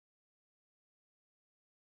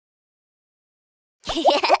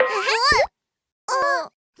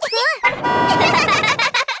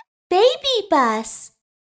Babybus.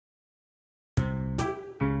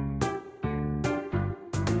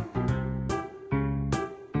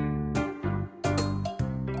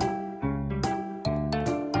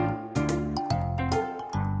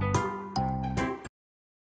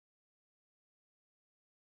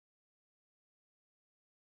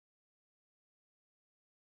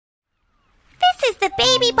 This is the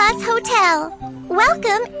Babybus Hotel.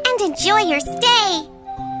 Welcome and enjoy your stay.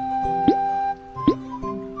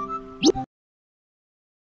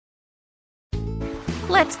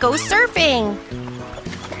 Let's go surfing.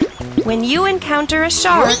 When you encounter a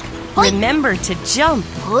shark, remember to jump.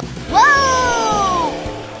 Whoa!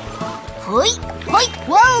 Hoi! Hoi!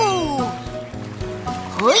 Whoa!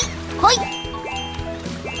 Hoi! Hoi!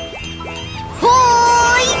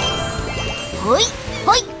 Hoi! Hoi!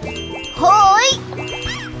 Hoi! Hoi!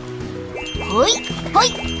 Hoi! Hoi!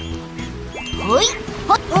 Hoi!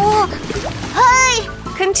 Hoi! Oh! Hi!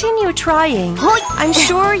 Continue trying. I'm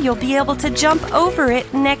sure you'll be able to jump over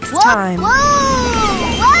it next time. Whoa!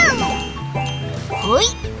 Whoa! Hoi!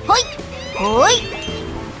 Hoi! Hoi!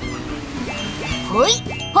 Hoi!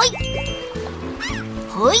 Hoi!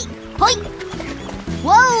 Hoi! Hoi!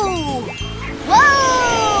 Whoa! Whoa!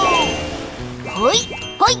 Hoi!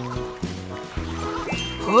 Hoi!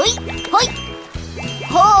 Hoi! Hoi!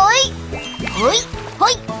 Hoi! Hoi!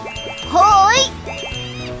 Hoi! Hoi!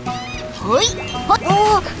 Hoi! Hoi!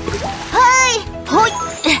 Oh! Hi! Hoi!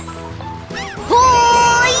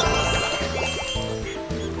 Hoi!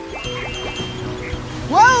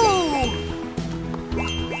 Whoa!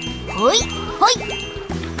 Hoi! Hoi!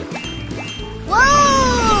 Whoa!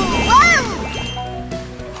 Whoa!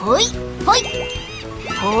 Hoi! Hoi!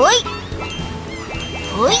 Hoi!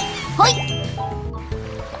 Hoi! Hoi!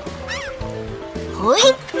 Hoi!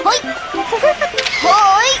 Hoi!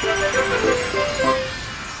 Hoi!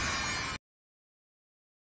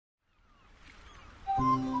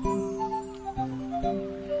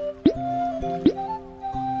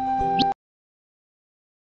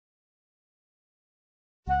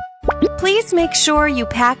 Please make sure you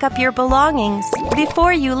pack up your belongings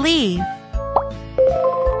before you leave.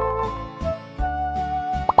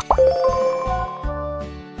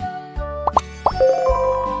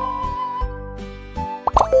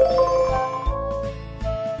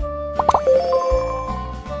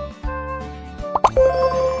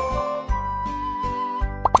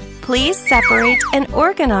 Please separate and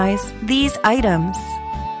organize these items.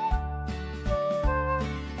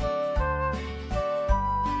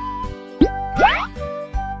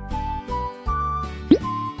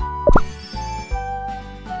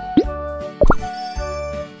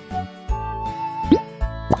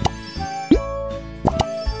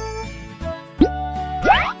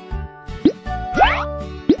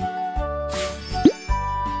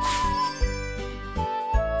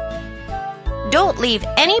 Don't leave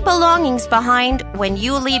any belongings behind when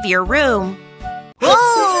you leave your room.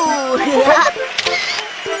 Whoa!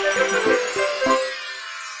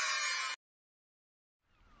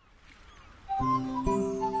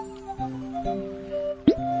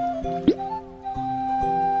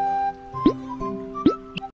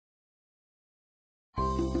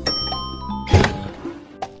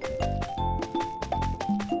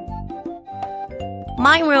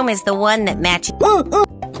 My room is the one that matches.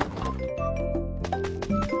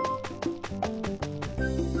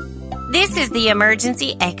 This is the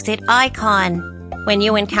emergency exit icon. When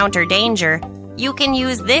you encounter danger, you can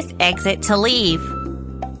use this exit to leave.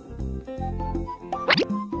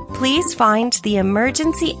 Please find the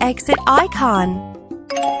emergency exit icon.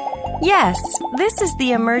 Yes, this is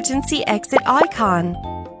the emergency exit icon.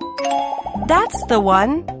 That's the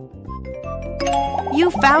one.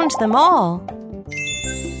 You found them all.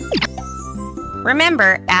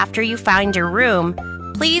 Remember, after you find your room,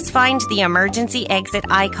 please find the emergency exit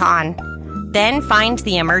icon. Then find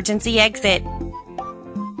the emergency exit.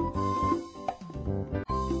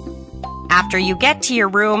 After you get to your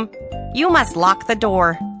room, you must lock the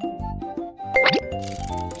door.